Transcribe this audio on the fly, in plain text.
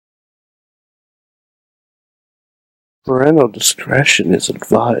Parental discretion is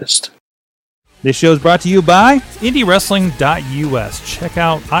advised. This show is brought to you by IndieWrestling.us. Check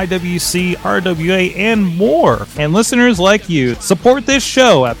out IWC, RWA, and more. And listeners like you, support this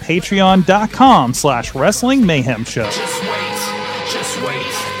show at Patreon.com/Wrestling Mayhem Show. Just wait, just wait,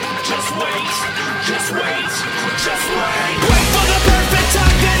 just wait, just wait, just wait. Wait for the perfect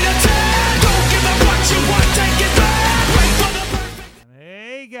time, then attack. Don't give up what you want, take it back. Wait for the perfect.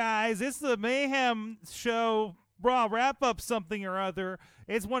 Hey guys, it's the Mayhem Show. Raw Wrap Up something or other.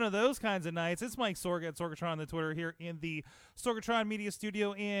 It's one of those kinds of nights. It's Mike Sorg at Sorgatron on the Twitter here in the Sorgatron Media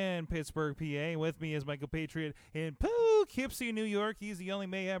Studio in Pittsburgh, PA. With me is Michael Patriot in Poughkeepsie, New York. He's the only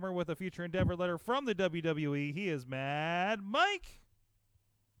Mayhemmer with a future endeavor letter from the WWE. He is Mad Mike.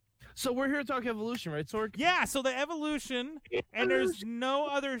 So we're here to talk Evolution, right, Sorg? Yeah, so the Evolution, and there's no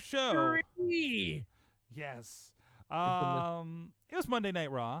other show. Yes. It was Monday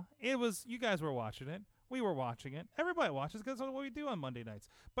Night Raw. It was, you guys were watching it. We were watching it. Everybody watches because that's what we do on Monday nights.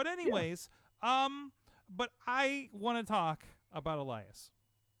 But anyways, but I want to talk about Elias.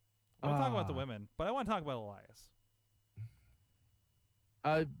 I want to talk about the women, but I want to talk about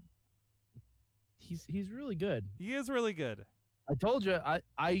Elias. He's really good. He is really good. I told you,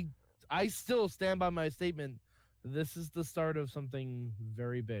 I still stand by my statement. This is the start of something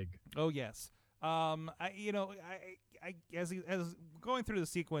very big. Oh yes. As going through the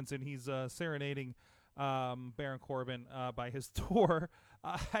sequence and he's serenading Baron Corbin by his door.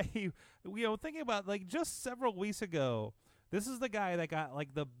 Thinking about like just several weeks ago, this is the guy that got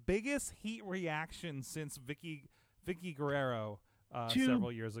like the biggest heat reaction since Vicky Guerrero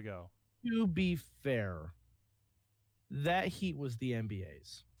several years ago. To be fair, that heat was the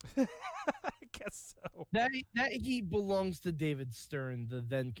NBA's. I guess so. That heat belongs to David Stern, the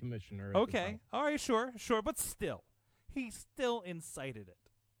then commissioner. Okay, all right, sure, but still, he still incited it.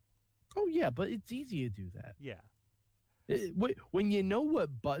 Oh, yeah, but it's easy to do that. Yeah. When you know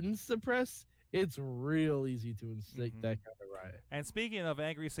what buttons to press, it's real easy to incite that kind of riot. And speaking of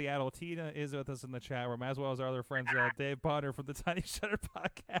Angry Seattle, Tina is with us in the chat room, as well as our other friends, Dave Potter from the Tiny Shutter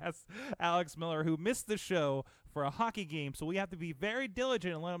podcast, Alex Miller, who missed the show for a hockey game, so we have to be very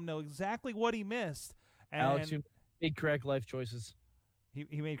diligent and let him know exactly what he missed. And Alex, you made correct life choices.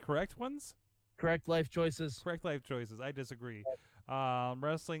 He made correct ones? Correct life choices. Correct life choices. I disagree.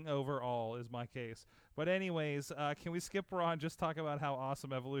 Wrestling overall is my case. But anyways, can we skip Raw and just talk about how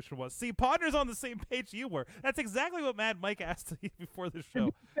awesome Evolution was? See, Podner's on the same page you were. That's exactly what Mad Mike asked you before the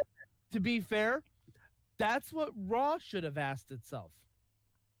show. To be fair, that's what Raw should have asked itself.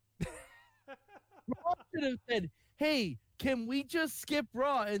 Raw should have said, hey, can we just skip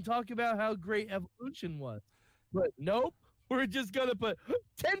Raw and talk about how great Evolution was? But nope, we're just going to put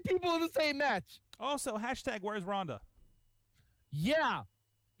 10 people in the same match. Also, hashtag where's Rhonda? Yeah.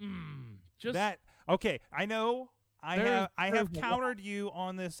 Just that. Okay, I know I have countered you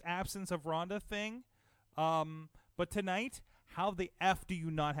on this absence of Rhonda thing. But tonight, how the F do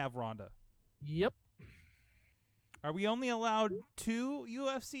you not have Rhonda? Yep. Are we only allowed 2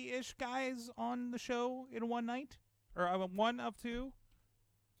 UFC-ish guys on the show in one night? Or one of 2?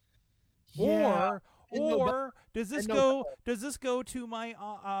 Yeah. Or does this go to my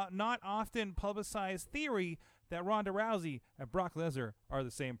not often publicized theory that Ronda Rousey and Brock Lesnar are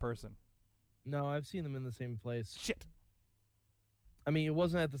the same person? No, I've seen them in the same place. Shit. I mean, it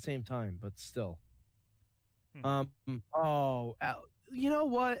wasn't at the same time, but still. You know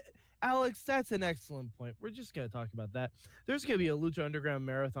what, Alex? That's an excellent point. We're just going to talk about that. There's going to be a Lucha Underground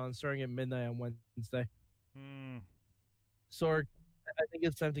marathon starting at midnight on Wednesday. Sorg, I think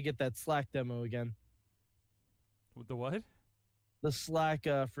it's time to get that Slack demo again. The what? The Slack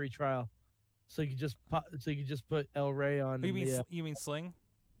free trial. So you could just put El Rey on. You mean Sling?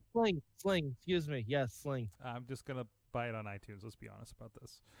 Sling. Excuse me. Yes, Sling. I'm just gonna buy it on iTunes. Let's be honest about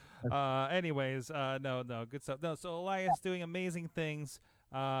this. Anyways, no, good stuff. No, so Elias doing amazing things,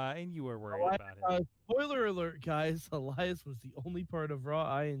 and you were worried about it. Spoiler alert, guys! Elias was the only part of Raw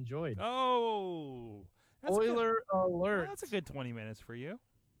I enjoyed. Oh, spoiler alert! Well, that's a good 20 minutes for you.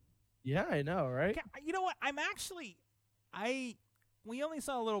 Yeah, I know, right? You know what? We only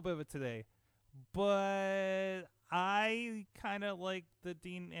saw a little bit of it today, but I kind of like the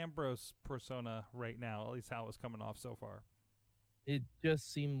Dean Ambrose persona right now, at least how it's coming off so far. It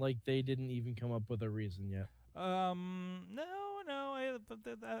just seemed like they didn't even come up with a reason yet. No, I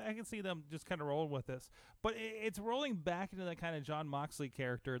can see them just kind of rolling with this, but it's rolling back into that kind of John Moxley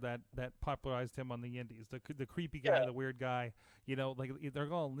character that popularized him on the Indies, the creepy guy, the weird guy. You know, like they're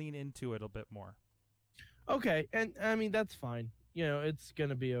going to lean into it a bit more. Okay, and I mean that's fine. You know, it's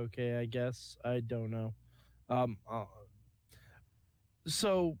gonna be okay, I guess. I don't know.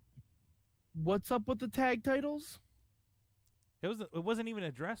 So, what's up with the tag titles? It wasn't even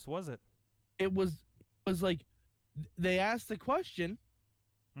addressed, was it? It was like they asked the question,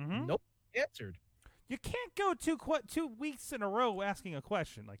 Mm-hmm. nope, answered. You can't go 2 weeks in a row asking a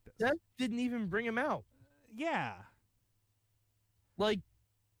question like this. That didn't even bring him out. Yeah. Like,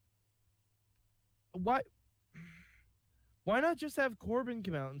 why not just have Corbin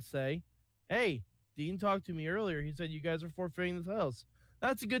come out and say, "Hey, Dean talked to me earlier. He said you guys are forfeiting the titles.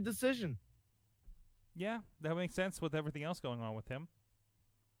 That's a good decision." Yeah, that makes sense with everything else going on with him.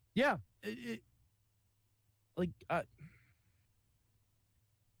 Yeah,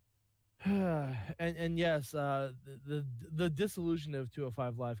 and yes, the disillusion of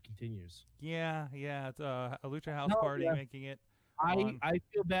 205 Live continues. Yeah, it's a Lucha House No, Party yeah. making it. on- I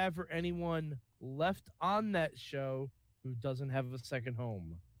feel bad for anyone left on that show who doesn't have a second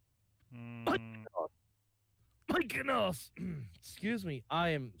home. Mm, My goodness! Excuse me. I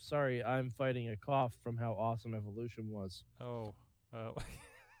am sorry. I'm fighting a cough from how awesome Evolution was. oh.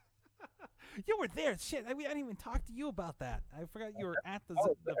 You were there. Shit, I didn't even talk to you about that. I forgot you were at the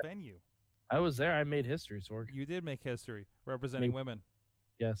venue. I was there. I made history, Sorg. You did make history representing women.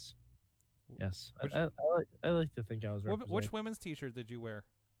 Yes. Yes. Which- I like to think I was representing. Which women's T-shirt did you wear?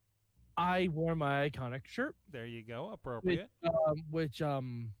 I wore my iconic shirt. There you go. Appropriate. Which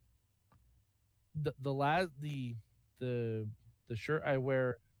the shirt I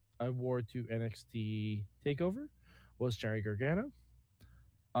wore to NXT Takeover was Jerry Gargano.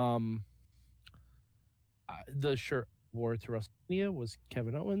 The shirt I wore to WrestleMania was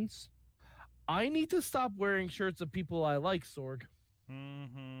Kevin Owens. I need to stop wearing shirts of people I like, Sorg.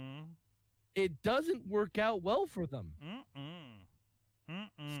 Mm-hmm. It doesn't work out well for them.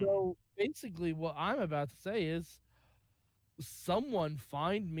 So basically, what I'm about to say is, someone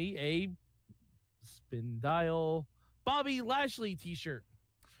find me a spin dial Bobby Lashley T-shirt.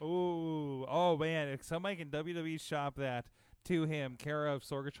 Oh man! If somebody can WWE shop that to him, care of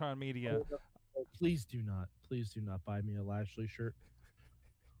Sorgatron Media. Please do not buy me a Lashley shirt.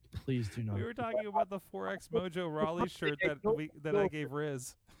 Please do not. We were talking about the 4X Mojo Raleigh shirt that I gave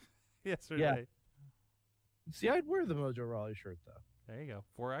Riz yesterday. Yeah. See, I'd wear the Mojo Rawley shirt though. There you go.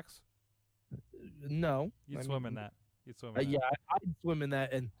 4X. No, You'd swim in that. You'd swim in that. yeah, I'd swim in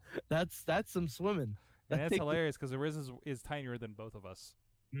that, and that's some swimming. And that's hilarious because the Riz is tinier than both of us.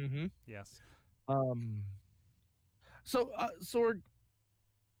 Mm-hmm. Yes. So, Sorg.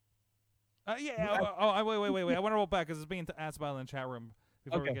 Wait. I want to roll back because it's being asked about in the chat room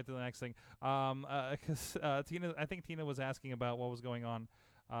before we get to the next thing. Because Tina, I think Tina was asking about what was going on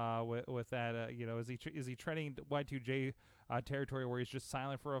with that. Is he treading Y2J territory where he's just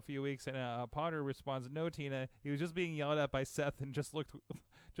silent for a few weeks? And Potter responds, "No, Tina. He was just being yelled at by Seth and just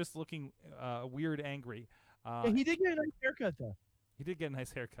looking weird, angry." Yeah, he did get a nice haircut though. He did get a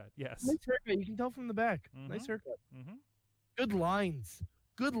nice haircut. Yes. Nice haircut. You can tell from the back. Mm-hmm. Nice haircut. Mm-hmm. Good lines.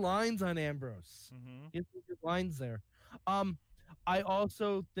 Good lines on Ambrose. Mm-hmm. He has some good lines there. I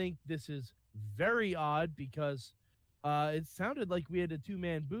also think this is very odd because it sounded like we had a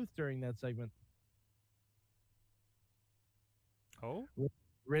two-man booth during that segment. Oh?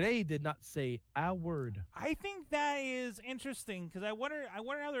 Renee did not say a word. I think that is interesting because I wonder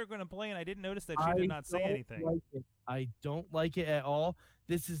how they're going to play, and I didn't notice that she did not say anything. Like it. I don't like it at all.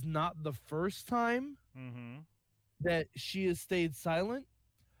 This is not the first time Mm-hmm. that she has stayed silent.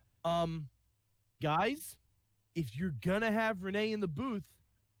 Guys, if you're gonna have Renee in the booth,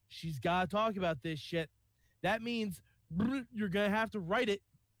 she's gotta talk about this shit. That means you're gonna have to write it.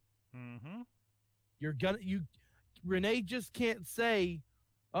 Mm-hmm. Renee just can't say,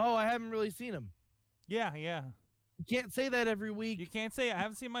 "Oh, I haven't really seen him." Yeah. You can't say that every week. You can't say I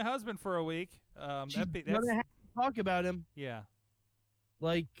haven't seen my husband for a week. She's That's gonna have to talk about him. yeah.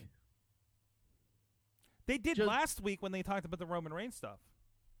 Like They did Just- last week when they talked about the Roman Reigns stuff.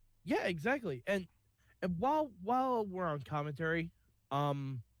 yeah, exactly. And while we're on commentary,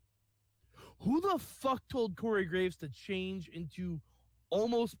 who the fuck told Corey Graves to change into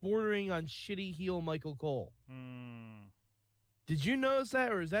almost bordering on shitty heel Michael Cole? Did you notice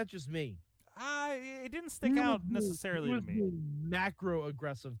that, or is that just me? It didn't stick out necessarily He was to me. being macro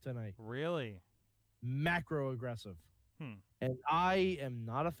aggressive tonight. Really? Macro aggressive. Hmm. And I am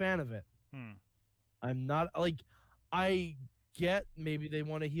not a fan of it. Hmm. I'm not like I get maybe they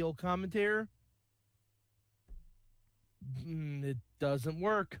want a heel commentator. It doesn't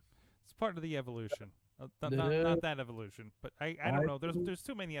work. It's part of the evolution. Not that evolution, but I don't know. There's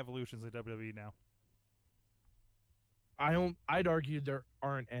too many evolutions in WWE now. I'd argue there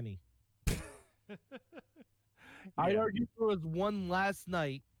aren't any. I'd Yeah. argue there was one last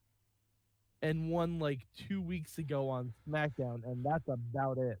night and one like 2 weeks ago on SmackDown, and that's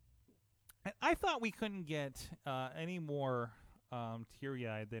about it. I thought we couldn't get any more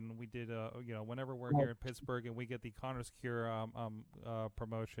teary-eyed than we did. Whenever we're here in Pittsburgh and we get the Connor's Cure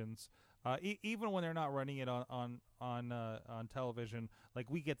promotions, even when they're not running it on television, like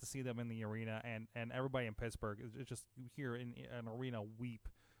we get to see them in the arena, and everybody in Pittsburgh is just here in an arena weep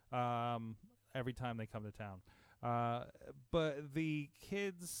every time they come to town. But the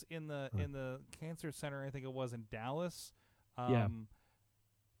kids in the cancer center, I think it was in Dallas, having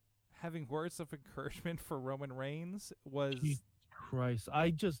words of encouragement for Roman Reigns was. Jesus Christ!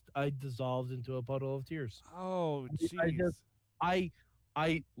 I dissolved into a puddle of tears. Oh, jeez.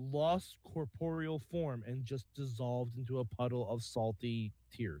 I lost corporeal form and just dissolved into a puddle of salty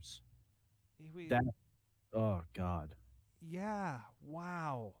tears. Oh God. Yeah.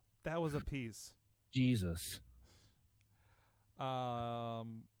 Wow. That was a piece. Jesus. So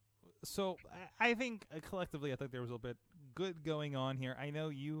I think collectively, I think there was a bit good going on here. I know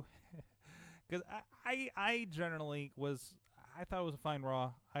you, because I generally was. I thought it was a fine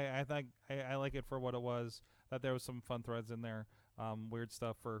Raw. I think I like it for what it was. That there was some fun threads in there, weird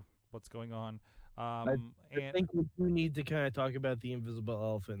stuff for what's going on. I think we do need to kind of talk about the invisible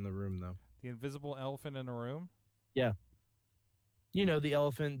elephant in the room, though. The invisible elephant in the room? Yeah. You know, the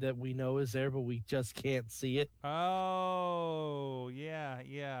elephant that we know is there, but we just can't see it. Oh,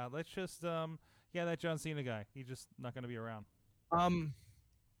 yeah. Let's just, that John Cena guy. He's just not going to be around. All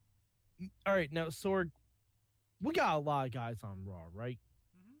right, now, Sorg, we got a lot of guys on Raw, right?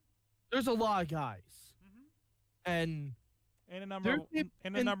 Mm-hmm. There's a lot of guys. Mm-hmm. And a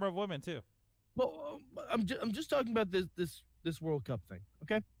number of women, too. Well, I'm just talking about this World Cup thing,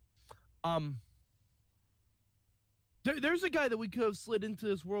 okay? There's a guy that we could have slid into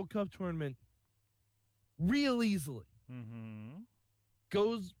this World Cup tournament real easily. Mm-hmm.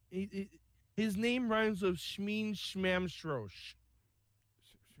 His name rhymes with Shmeen Shmam Shrosh.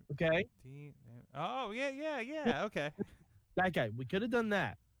 Okay? Oh, yeah, okay. That guy. We could have done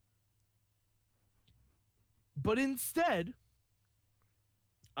that. But instead,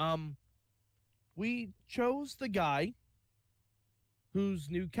 we chose the guy whose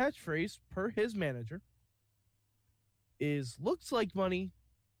new catchphrase, per his manager, is looks like money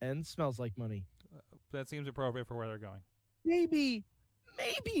and smells like money. That seems appropriate for where they're going. Maybe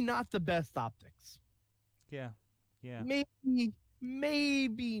not the best optics. Yeah.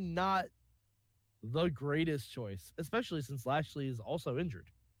 Maybe not the greatest choice, especially since Lashley is also injured.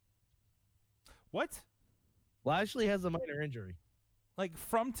 What? Lashley has a minor injury. Like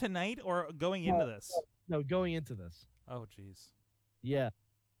from tonight or going into this? No, going into this. Oh, jeez. Yeah.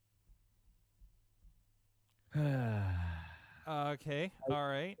 Okay. All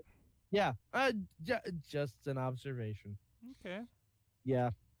right. Yeah. Just an observation. Okay. Yeah.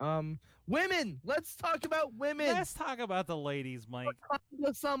 Women. Let's talk about women. Let's talk about the ladies, Mike.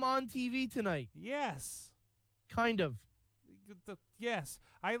 There's some on TV tonight. Yes. Kind of. Yes.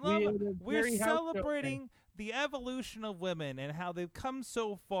 I love it. We're celebrating the evolution of women and how they've come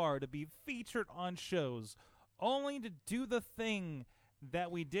so far to be featured on shows, only to do the thing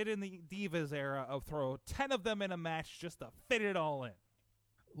that we did in the Divas era of throw 10 of them in a match just to fit it all in.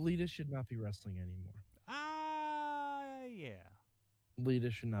 Lita should not be wrestling anymore. Yeah.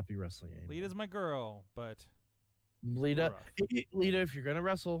 Lita should not be wrestling anymore. Lita's my girl, but Lita, if you're gonna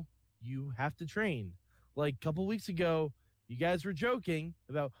wrestle, you have to train. Like a couple weeks ago, you guys were joking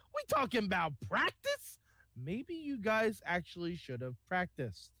about, we talking about practice? Maybe you guys actually should have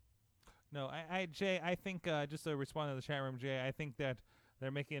practiced. No, Jay, I think, just to respond to the chat room, Jay, I think that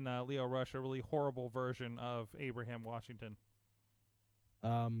they're making Leo Rush a really horrible version of Abraham Washington.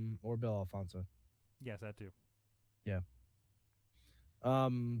 Or Bill Alfonso. Yes, that too. Yeah.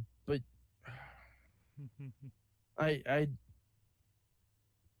 But I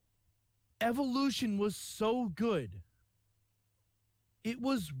Evolution was so good. It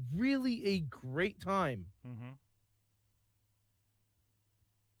was really a great time. Mm-hmm.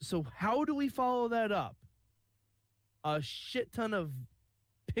 So how do we follow that up? A shit ton of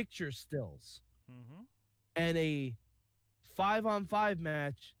picture stills and a 5-on-5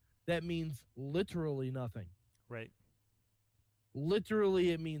 match that means literally nothing. Right.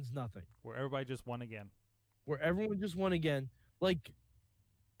 Literally, it means nothing. Where everybody just won again. Where everyone just won again. Like,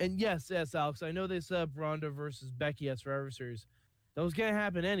 and yes, Alex, I know they set up Ronda versus Becky at Survivor Series. That was going to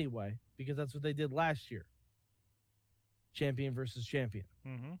happen anyway, because that's what they did last year. Champion versus champion.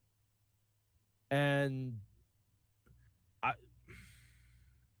 Mm-hmm. And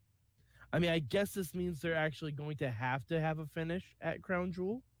I mean, I guess this means they're actually going to have a finish at Crown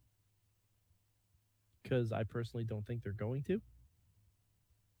Jewel. Because I personally don't think they're going to.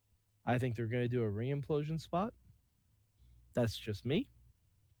 I think they're going to do a ring implosion spot. That's just me.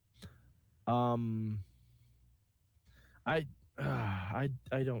 I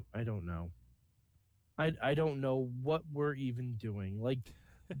don't know. I don't know what we're even doing. Like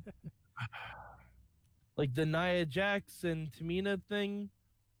the Nia Jax and Tamina thing.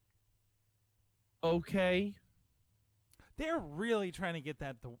 Okay, They're really trying to get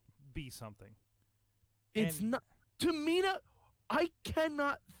that to be something. it's And- not Tamina. I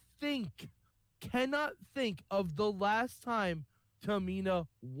cannot think of the last time Tamina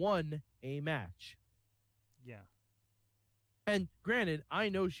won a match. Yeah. And granted, I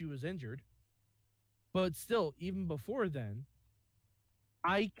know she was injured, but still, even before then,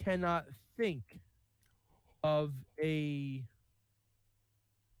 I cannot think of a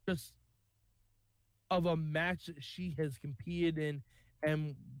just of a match that she has competed in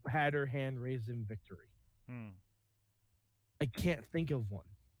and had her hand raised in victory. Hmm. I can't think of one.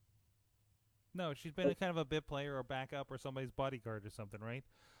 No, she's been a kind of a bit player or backup or somebody's bodyguard or something, right?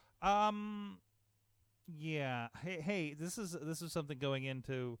 Um, yeah. Hey, this is something going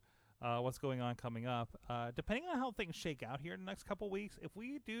into what's going on coming up. Depending on how things shake out here in the next couple weeks, if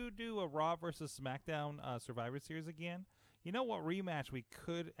we do a Raw versus SmackDown Survivor Series again, you know what rematch we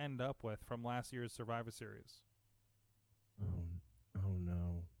could end up with from last year's Survivor Series? Oh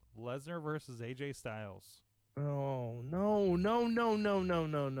no. Lesnar versus AJ Styles. Oh no, no, no, no, no,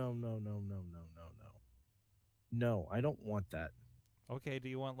 no, no, no, no, no, no, no, no. No, I don't want that. Okay, do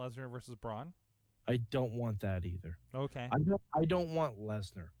you want Lesnar versus Braun? I don't want that either. Okay. I don't want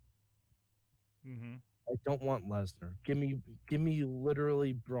Lesnar. Mm-hmm. I don't want Lesnar. Give me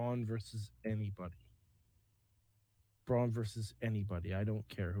literally Braun versus anybody. Braun versus anybody. I don't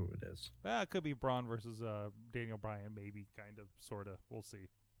care who it is. It could be Braun versus Daniel Bryan, maybe, kind of, sort of. We'll see.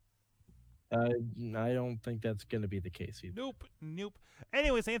 I don't think that's going to be the case either. Nope.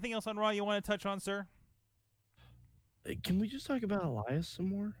 Anyways, anything else on Raw you want to touch on, sir? Can we just talk about Elias some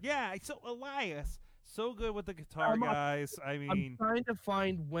more? Yeah, so Elias, so good with the guitar, guys. I'm trying to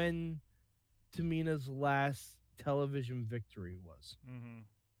find when Tamina's last television victory was. Mm-hmm.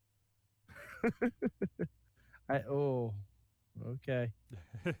 Okay.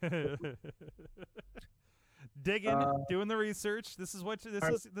 Digging, doing the research. This is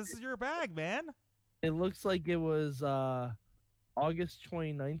this is your bag, man. It looks like it was August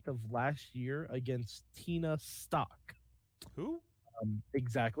 29th of last year against Tina Stock. Who?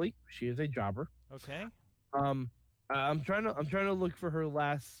 Exactly. She is a jobber. Okay. I'm trying to look for her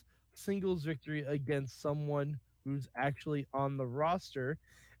last singles victory against someone who's actually on the roster.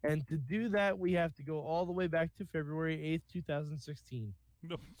 And to do that, we have to go all the way back to February 8th, 2016.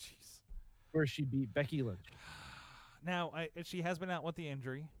 No, jeez. Where she beat Becky Lynch. Now, she has been out with the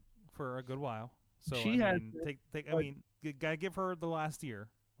injury for a good while. So She has. gotta give her the last year,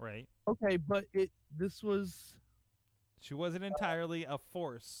 right? Okay, but this was She wasn't entirely a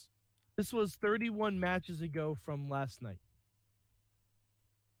force. This was 31 matches ago from last night.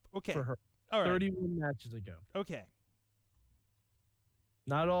 Okay. For her. All right. 31 matches ago. Okay.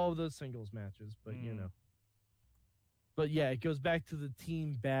 Not all of those singles matches, but you know. But yeah, it goes back to the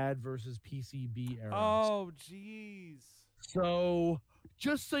Team Bad versus PCB era. Oh, jeez. So,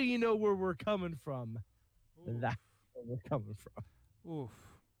 just so you know where we're coming from, that's where we're coming from. Oof.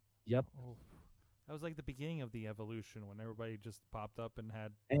 Yep. Oof. That was like the beginning of the evolution when everybody just popped up and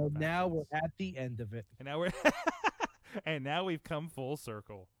had. And now we're at the end of it. And now we're. And now we've come full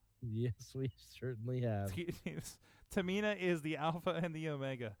circle. Yes, we certainly have. Tamina is the alpha and the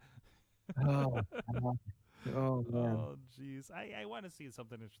omega. Oh, oh man. Oh, jeez. I want to see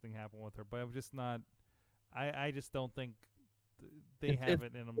something interesting happen with her, but I'm just not. I just don't think they have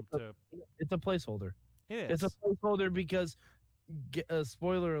it in them to. It's a placeholder. It is. It's a placeholder because,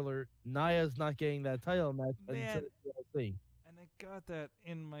 spoiler alert, Nia's not getting that title match until DLC. And I got that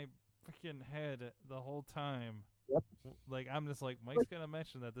in my freaking head the whole time. Yep. Like, I'm just like, Mike's going to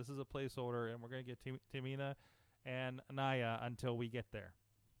mention that this is a placeholder, and we're going to get Tamina and Nia until we get there.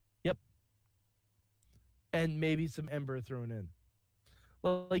 Yep. And maybe some Ember thrown in.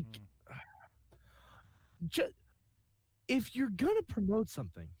 Like, if you're going to promote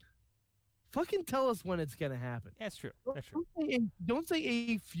something, fucking tell us when it's going to happen. That's true. That's true. Don't say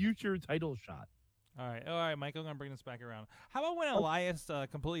a future title shot. All right, Mike. I'm gonna bring this back around. How about when Elias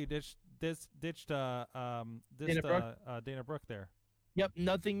completely ditched Dana Brooke there? Yep,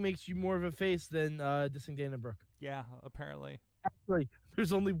 nothing makes you more of a face than dissing Dana Brooke. Yeah, apparently. Actually,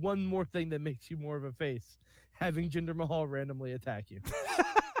 there's only one more thing that makes you more of a face: having Jinder Mahal randomly attack you.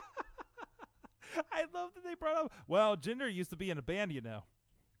 I love that they brought up. Well, Jinder used to be in a band, you know.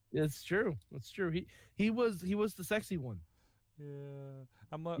 It's true. It's true. He was the sexy one. Yeah,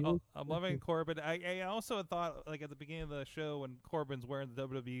 I'm loving Corbin. I also thought, like, at the beginning of the show when Corbin's wearing the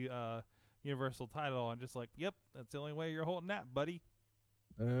WWE Universal title. I'm just like, yep, that's the only way you're holding that, buddy.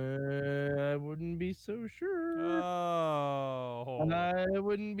 I wouldn't be so sure. Oh. I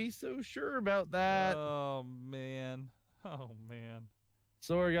wouldn't be so sure about that. Oh, man.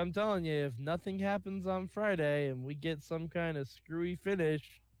 Sorg, I'm telling you, if nothing happens on Friday and we get some kind of screwy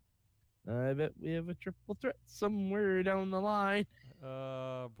finish, I bet we have a triple threat somewhere down the line.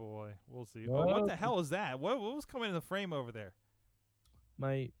 Oh, boy. We'll see. Oh, what the hell is that? What was coming in the frame over there?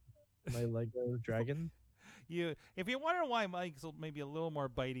 My Lego dragon. If you're wondering why Mike's maybe a little more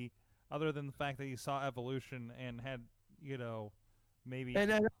bitey, other than the fact that he saw Evolution and had, maybe.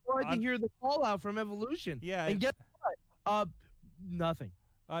 And I wanted to hear the call out from Evolution. Yeah. And guess what? Nothing.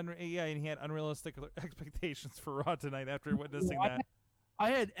 And he had unrealistic expectations for Raw tonight after witnessing that.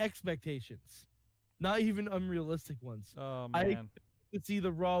 I had expectations, not even unrealistic ones. Oh, man. I expected to see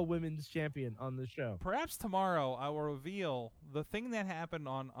the Raw Women's Champion on the show. Perhaps tomorrow I will reveal the thing that happened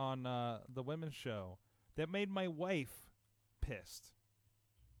on the women's show that made my wife pissed.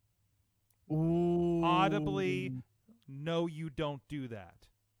 Ooh. Audibly, no, you don't do that.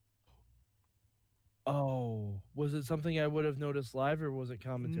 Oh, was it something I would have noticed live, or was it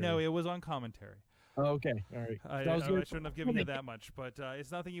commentary? No, it was on commentary. Oh, okay, all right. I shouldn't have given you that much, but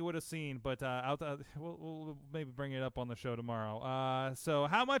it's nothing you would have seen. But we'll maybe bring it up on the show tomorrow. So,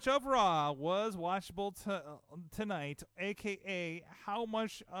 how much overall was watchable tonight? AKA, how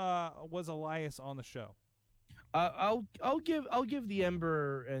much was Elias on the show? I'll give the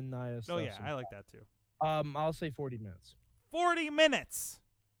Ember and Nia stuff. Oh yeah, I like that too. I'll say 40 minutes. 40 minutes.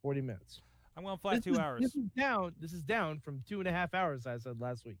 40 minutes. I'm going flat 2 hours. This is down from 2.5 hours, I said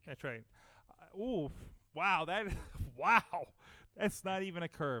last week. That's right. Ooh, wow, wow, that's not even a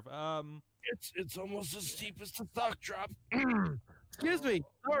curve. It's almost as steep as the stock drop. Excuse me.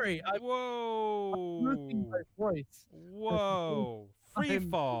 Sorry. Whoa. I'm losing my voice. Whoa. Free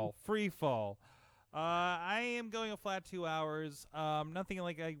fall. I am going a flat 2 hours. Nothing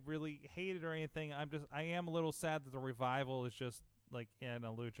like I really hated or anything. I am a little sad that the revival is just like in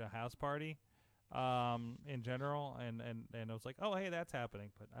a Lucha house party. In general, and I was like, oh, hey, that's happening,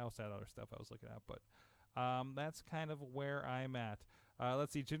 but I also had other stuff I was looking at, but that's kind of where I'm at.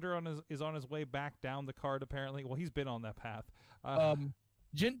 Let's see, Jinder is on his way back down the card, apparently. Well, he's been on that path.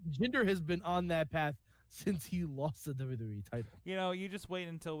 Jinder has been on that path since he lost the WWE title. You just wait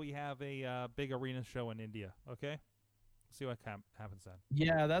until we have a big arena show in India, okay? See what happens then.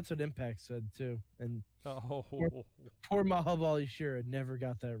 Yeah, that's what Impact said, too. And poor Mahabali Shira never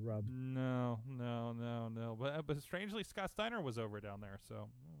got that rub. No. But strangely, Scott Steiner was over down there, so.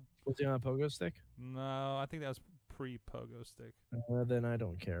 Was he on a pogo stick? No, I think that was pre-pogo stick. Then I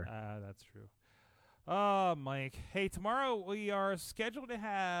don't care. That's true. Mike. Hey, tomorrow we are scheduled to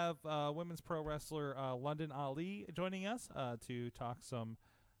have women's pro wrestler London Ali joining us to talk some.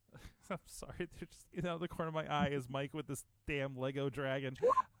 I'm sorry, just out of the corner of my eye is Mike with this damn Lego dragon.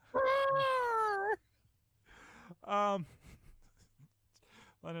 London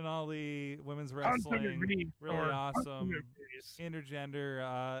Ali, women's wrestling, really awesome,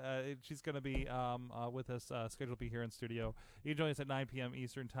 intergender. She's going to be with us, scheduled to be here in studio. You can join us at 9 p.m.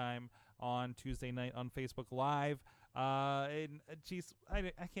 Eastern Time on Tuesday night on Facebook Live. And geez, I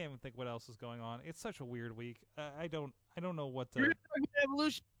can't even think what else is going on. It's such a weird week. I don't know what to. We're talking about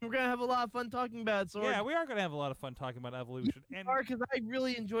Evolution. We're gonna have a lot of fun talking about it. So yeah, we are gonna have a lot of fun talking about Evolution. Because I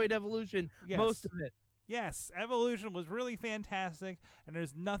really enjoyed Evolution, most of it. Yes, Evolution was really fantastic, and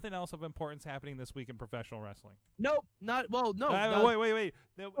there's nothing else of importance happening this week in professional wrestling. Nope, no. Wait.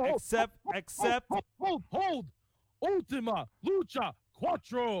 Except. Hold. Ultima Lucha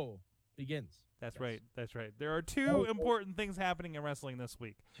Quattro begins. That's right. There are two important things happening in wrestling this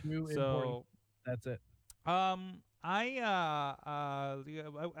week. That's it. I've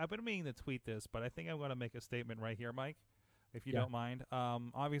been meaning to tweet this, but I think I'm going to make a statement right here, Mike, if you don't mind.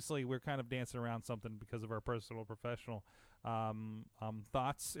 Obviously, we're kind of dancing around something because of our personal, professional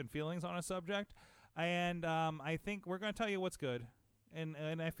thoughts and feelings on a subject, and I think we're going to tell you what's good,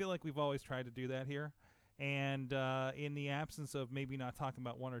 and I feel like we've always tried to do that here. And in the absence of maybe not talking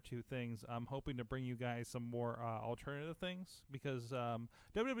about one or two things, I'm hoping to bring you guys some more alternative things, because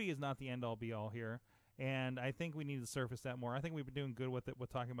WWE is not the end-all, be-all here. And I think we need to surface that more. I think we've been doing good with it,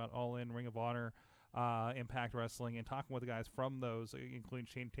 with talking about All In, Ring of Honor, Impact Wrestling, and talking with the guys from those, including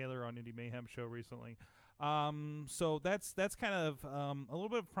Shane Taylor on Indie Mayhem show recently. So that's kind of a little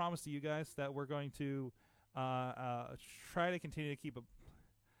bit of promise to you guys that we're going to try to continue to keep a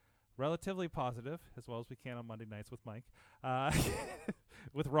relatively positive, as well as we can on Monday nights with Mike.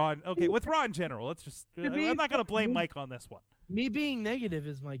 With Raw in general. Let's just. I'm not going to blame Mike on this one. Me being negative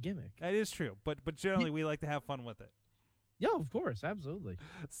is my gimmick. That is true, but generally we like to have fun with it. Yeah, of course, absolutely.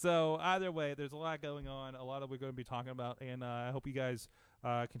 So either way, there's a lot going on, a lot that we're going to be talking about, and I hope you guys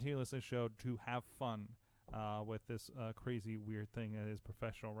continue to listen to the show to have fun with this crazy, weird thing that is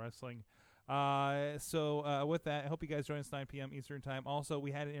professional wrestling. So with that, I hope you guys join us 9 p.m. Eastern Time. Also,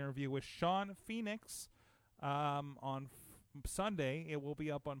 we had an interview with Sean Phoenix on Sunday. It will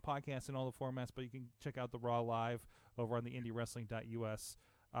be up on podcasts and all the formats, but you can check out the Raw Live over on the IndieWrestling.us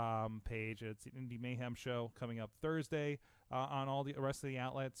page. It's an Indie Mayhem show coming up Thursday on all the rest of the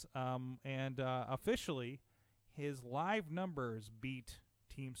outlets. And officially, his live numbers beat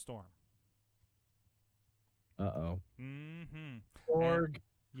Team Storm. Uh-oh. Mm-hmm. Org.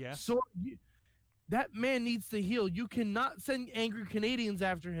 Yes. So that man needs to heal. You cannot send angry Canadians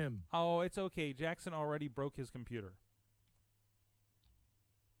after him. Oh, it's okay. Jackson already broke his computer.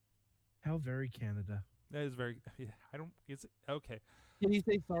 How very Canada. That is very. I don't. Is it okay? Did he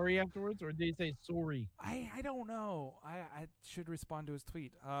say sorry afterwards, or did he say sorry? I don't know. I should respond to his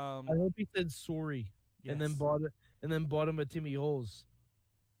tweet. I hope he said sorry, yes. and then bought him a Timmy Holes.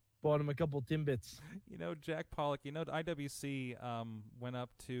 Bought him a couple Timbits. You know, Jack Pollock. You know, the IWC went up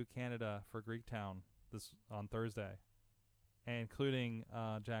to Canada for Greektown on Thursday, and including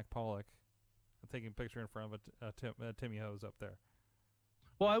Jack Pollock taking a picture in front of a Timmy Hose up there.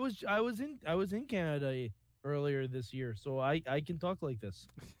 Well, I was in Canada earlier this year, so I can talk like this.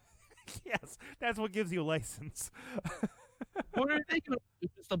 Yes, that's what gives you a license. What are they going to do?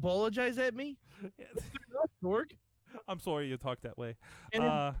 Just apologize at me? Dork. I'm sorry you talk that way. And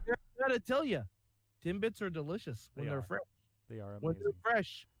I gotta tell you, Timbits are delicious when they're fresh. They are amazing. When they're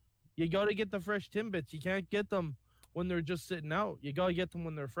fresh, you gotta get the fresh Timbits. You can't get them when they're just sitting out. You gotta get them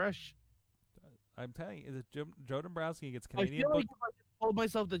when they're fresh. I'm telling you, Joe Dombrowski gets I Canadian. feel like if I called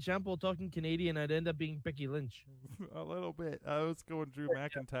myself the champ while talking Canadian, I'd end up being Becky Lynch. A little bit. I was going Drew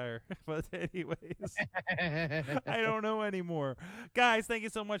McIntyre. But anyways, I don't know anymore. Guys, thank you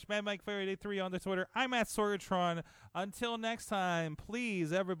so much. Mad Mike Faraday 3 on the Twitter. I'm at Sorgatron. Until next time,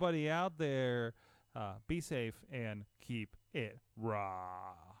 please, everybody out there, be safe and keep it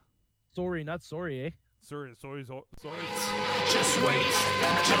raw. Sorry, not sorry, eh? Sorry. Just wait, just wait,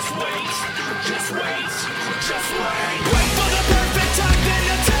 just wait. Wait for the perfect time, then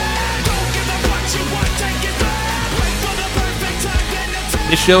attack. Don't give up what you want, take it back. Wait for the perfect time, then attack.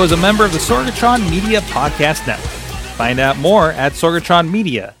 This show is a member of the Sorgatron Media Podcast Network. Find out more at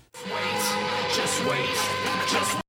sorgatronmedia.com.